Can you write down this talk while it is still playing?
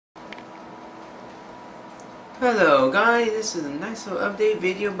Hello guys, this is a nice little update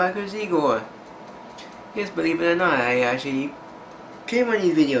video by Chris Igor. Yes, believe it or not, I actually came on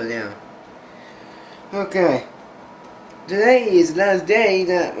these videos now. Okay. Today is the last day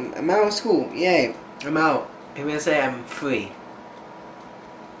that I'm out of school. Yay, I'm out. I'm gonna say I'm free.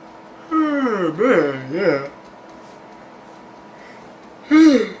 Oh man, yeah.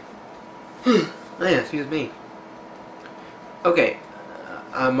 Oh yeah, excuse me. Okay,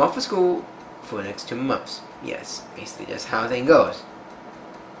 I'm off of school for the next 2 months. Yes, basically that's how thing goes.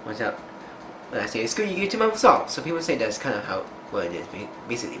 What's up? When I say school, you get 2 months off. So people say that's kind of what it is,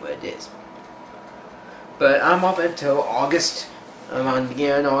 basically what it is. But I'm off until August, around the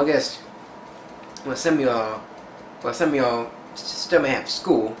beginning of August. Well, some of y'all still may have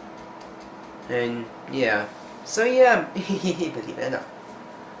school, and yeah. So yeah, believe it or not.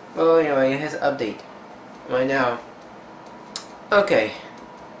 Well, anyway, here's an update right now. Okay.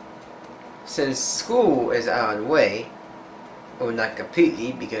 Since school is out of the way, well, not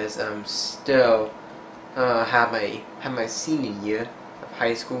completely, because I'm still have my senior year of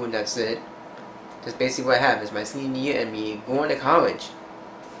high school, and that's it. That's basically what I have is my senior year and me going to college.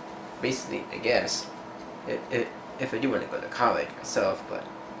 Basically, I guess, if I do want to go to college myself, but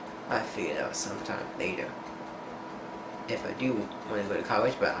I figure it out sometime later. If I do want to go to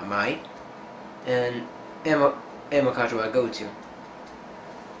college, but I might, and what college will I go to?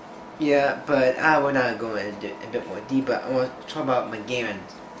 Yeah, but I will not go into a bit more deeper. I want to talk about my gaming,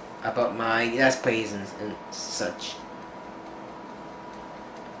 about my let's plays and such.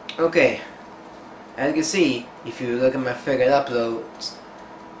 Okay, as you can see, if you look at my figured uploads,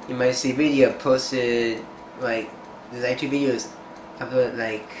 you might see video posted there's like 2 videos uploaded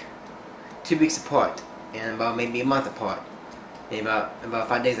like 2 weeks apart and about maybe a month apart, maybe about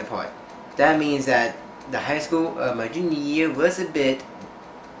 5 days apart. That means that the high school of my junior year was a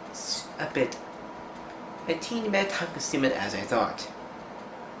teeny bit time consuming as I thought.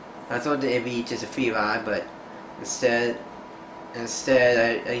 I thought that it'd be just a free ride, but instead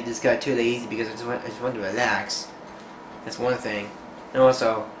I just got too lazy because I just wanted to relax. That's one thing. And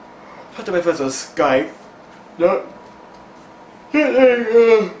also, I talked to my friends on Skype. Not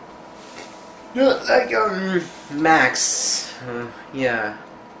like Max, yeah,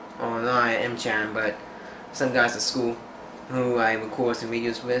 online MChan, but some guys at school who I record some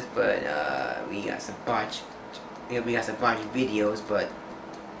videos with, but we got some botch videos, but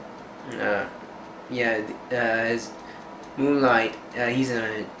his Moonlight, he's in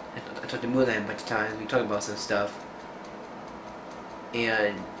a, I talked to Moonlight a bunch of times. We talked about some stuff,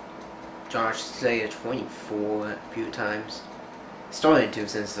 and Josh Slayer 24 a few times. Started to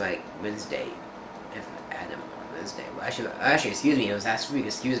since like Wednesday, if I had him on Wednesday. Well, actually, excuse me, it was last week.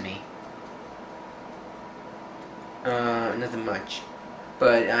 Excuse me. Nothing much,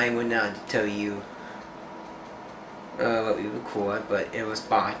 but I would not tell you what we record, but it was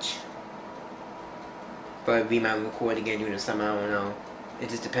botch. But we might record again during the summer, I don't know. It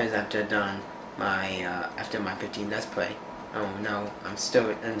just depends after done after my 15 Let's Play. I don't know. I'm still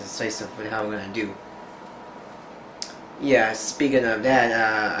indecisive with how I'm gonna do. Yeah, speaking of that,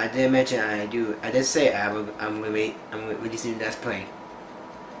 I did mention I did say I'm releasing Let's Play,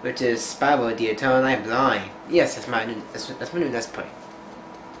 which is Spyro the Eternal Night Blind. Yes, that's my new Let's Play.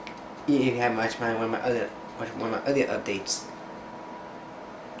 If you have much mind, one of my other updates.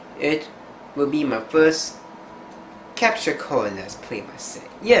 It will be my first capture card Let's Play myself.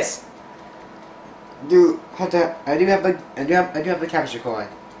 Yes, I do have a capture card,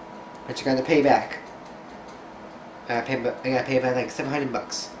 but you gotta pay back. I gotta pay back like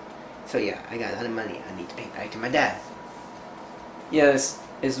 $700. So yeah, I got a lot of money I need to pay back to my dad. Yes,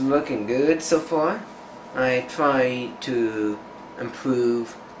 it's looking good so far. I try to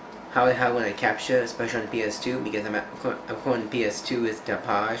improve how I'm gonna capture, especially on the PS2, because I'm recording PS2 with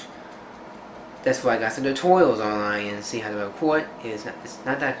Tapage. That's why I got some tutorials online and see how to record. It's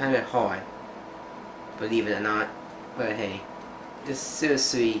not that kind of hard, believe it or not. But hey, just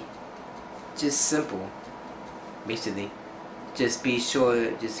seriously, just simple. Basically, just be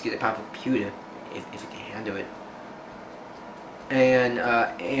sure just get a proper computer if you can handle it. And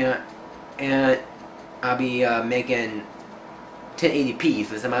I'll be making 1080p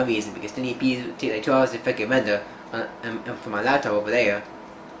for some odd reason, because 1080p will take like 2 hours to freaking render, and for my laptop over there,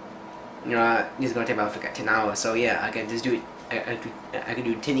 you know, it's gonna take about 10 hours. So yeah, I can just do it. I can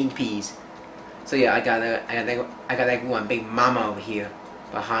do 1080p's. So yeah, I got like one big mama over here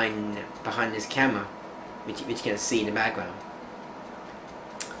behind this camera, which you can see in the background.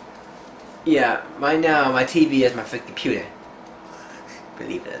 Yeah, right now my TV is my freaking computer.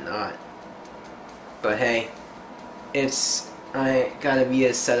 Believe it or not. But hey, I got a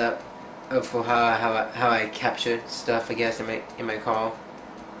VR setup for how I captured stuff, I guess, in my call.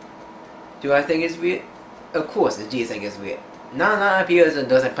 Do I think it's weird? Of course, the G think it's weird. Not a lot of people that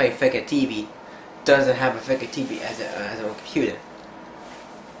doesn't play Figure TV doesn't have a Figure TV as a computer.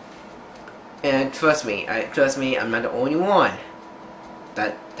 And trust me, I'm not the only one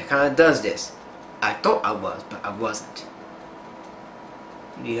that kind of does this. I thought I was, but I wasn't.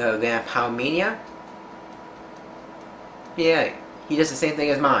 You heard of Grandpa Mania? Yeah, he does the same thing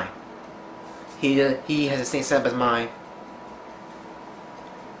as mine. He has the same setup as mine.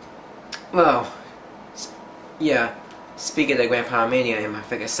 Well, yeah. Speaking of Grandpa Mania and my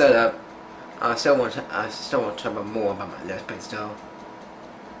Figure setup, I still want to talk about more about my Let's Play though.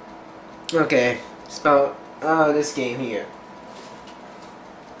 Okay, it's about this game here.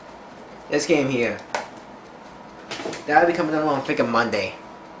 This game here. That'll be coming out on Figure Monday.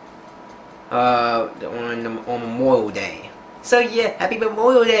 On Memorial Day. So yeah, happy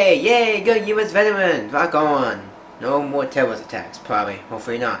Memorial Day! Yay, good U.S. veterans! Rock on! No more terrorist attacks, probably.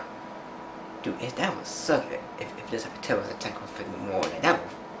 Hopefully not. Dude, that would suck if there's a terrorist attack on Figure Memorial Day.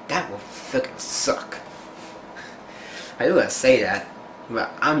 That would freaking suck. I do gotta say that,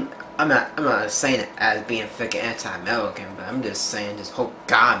 but I'm not saying it as being freaking anti-American, but I'm just saying, just hope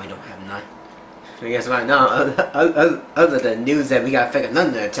God we don't have none. Because right now, other than news that we got freaking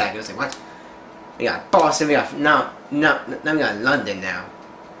London attack, it's like what? We got Boston, we got now we got London now.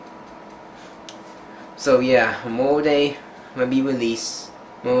 So yeah, Memorial Day will be released.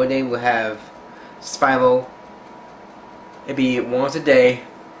 Memorial Day will have Spyro. It'll be once a day.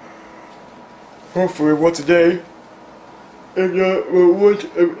 Hopefully once a day. If not, once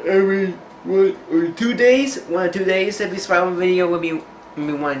every 2 days. 1 or 2 days. Every Spyro video will be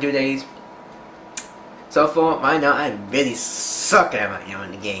 1 or 2 days. So far, right now, I really suck at right now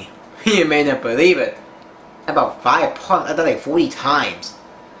in the game. You may not believe it. About 5 parts, I died like 40 times.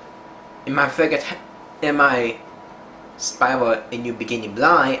 In my Spyro in New Beginning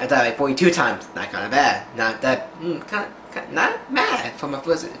Blind, I died like 42 times. Not kind of bad. Not that, not bad for my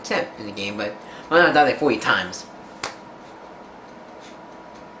first attempt in the game, but right now I died like 40 times.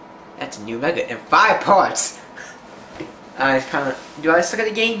 That's a new record in 5 parts. Do I suck at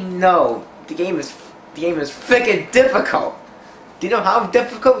the game? No. The game is freaking difficult. Do you know how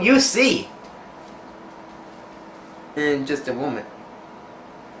difficult? You see. In just a moment.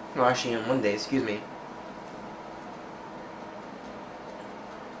 Well, actually on Monday, excuse me.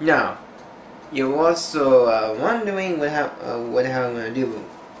 Now, you're also wondering what the hell I'm gonna do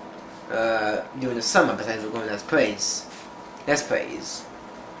during the summer besides going to Let's Plays,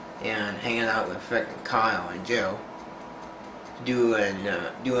 and hanging out with frickin' Kyle and Joe, doing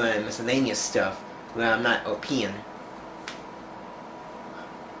miscellaneous stuff where I'm not OPing.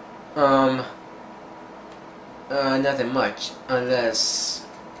 Nothing much, unless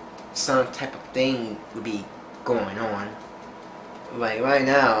some type of thing would be going on. Like right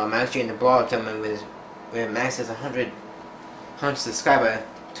now, I'm actually in the Brawl tournament with Max's 100 subscriber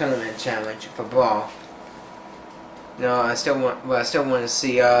tournament challenge for Brawl. No, I still want to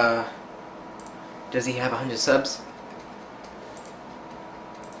see. Does he have 100 subs?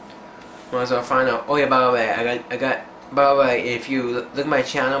 Well, so I'll find out. Oh yeah, by the way, I got. By the way, if you look at my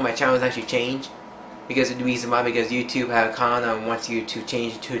channel has actually changed. Because of the reason why, because YouTube have a comment and wants you to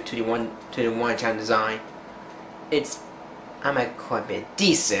change it to the one channel design. I might call it a bit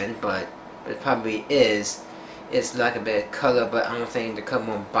decent, but it probably is. It's like a bit of color, but I don't think the color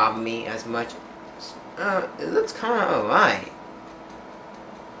won't bother me as much. It looks kind of alright.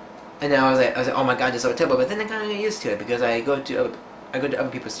 And then I was like, oh my god, this is so terrible. But then I kind of get used to it because I go to other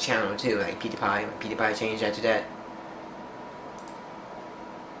people's channel too, like PewDiePie. PewDiePie changed that to that.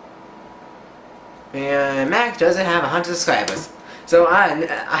 And Max doesn't have 100 subscribers, so I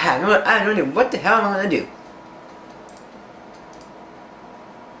have no idea what the hell I'm gonna do.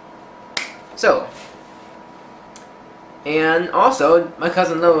 So, and also my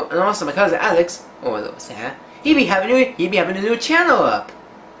cousin Alex, or Little Sad, he'd be having a new channel up.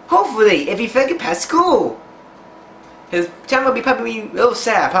 Hopefully, if he freaking passed school, his channel will be probably a little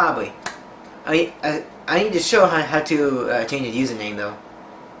sad, probably. I need to show how to change his username though.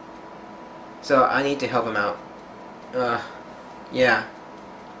 So I need to help him out. Yeah.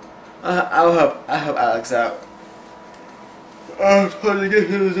 I'll help Alex out. I'm trying to get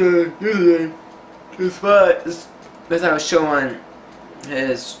his username. But I'll show on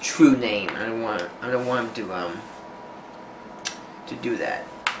his true name. I don't want him to do that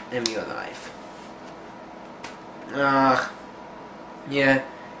in real life. Yeah.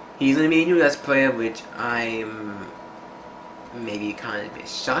 He's gonna be a new Let's Player, which I'm maybe kind of a bit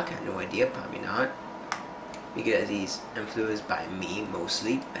shocked. I have no idea, probably not, because he's influenced by me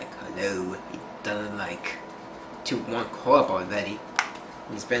mostly, like hello. He done like 1 co-op already.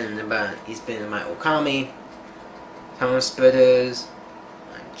 He's been in my Okami, Town Splitters,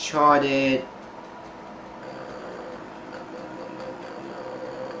 Uncharted,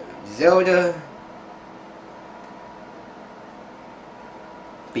 Zelda,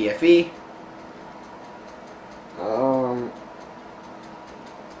 BFE.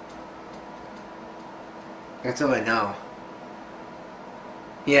 That's all I know.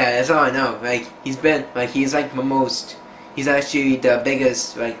 Yeah, that's all I know. Like, he's like the most, he's actually the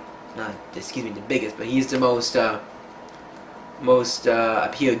biggest, like, not, excuse me, the biggest, but he's the most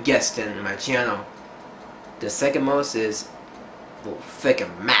appeared guest in my channel. The second most is, well,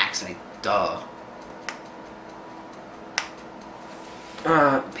 frickin' Max, like, duh.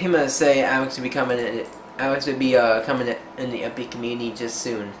 People say Alex will be coming in the Epic community just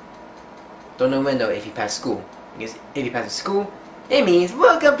soon. Don't know when though, if he passed school. Because if he passes school, it means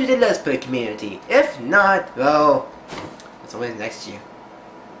welcome to the Let's Play community. If not, well, it's always next year.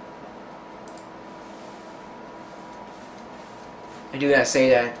 I do gotta say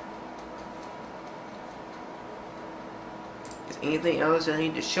that. Is anything else I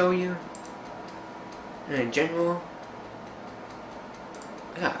need to show you? In general?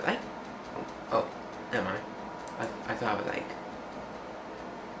 Yeah, like. Oh, never mind. I thought I was like.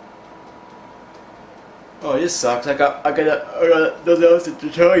 Oh, this sucks. I got nothing else to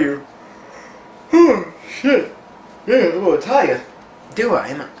tell you. Oh shit. Yeah, I'm a little tired. Do I?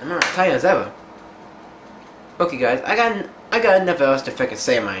 I'm not tired as ever. Okay, guys, I got enough else to freaking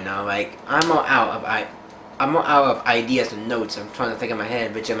say right now. Like, I'm all out of ideas and notes. I'm trying to think in my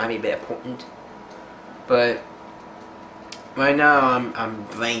head, which might be a bit important. But right now, I'm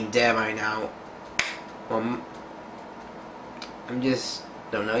brain dead right now. Well, I'm just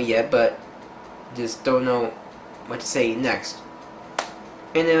don't know yet, but just don't know what to say next.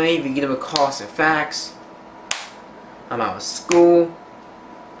 Anyway, if you give a cost and facts, I'm out of school.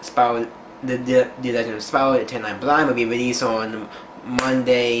 The Legend of Spyro, the 10 Night Blind will be released on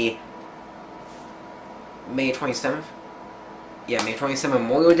Monday, May 27th. Yeah, May 27th,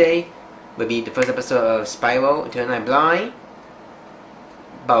 Memorial Day, will be the first episode of Spyro, 10 Night Blind.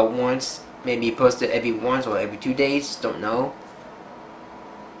 About once, maybe posted every once or every 2 days, don't know.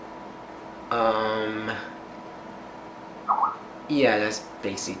 Yeah, that's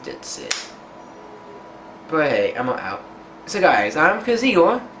basically it. But hey, I'm out. So guys, I'm Chris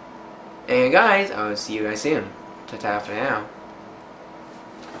Igor. And guys, I'll see you guys soon. Ta-ta for now.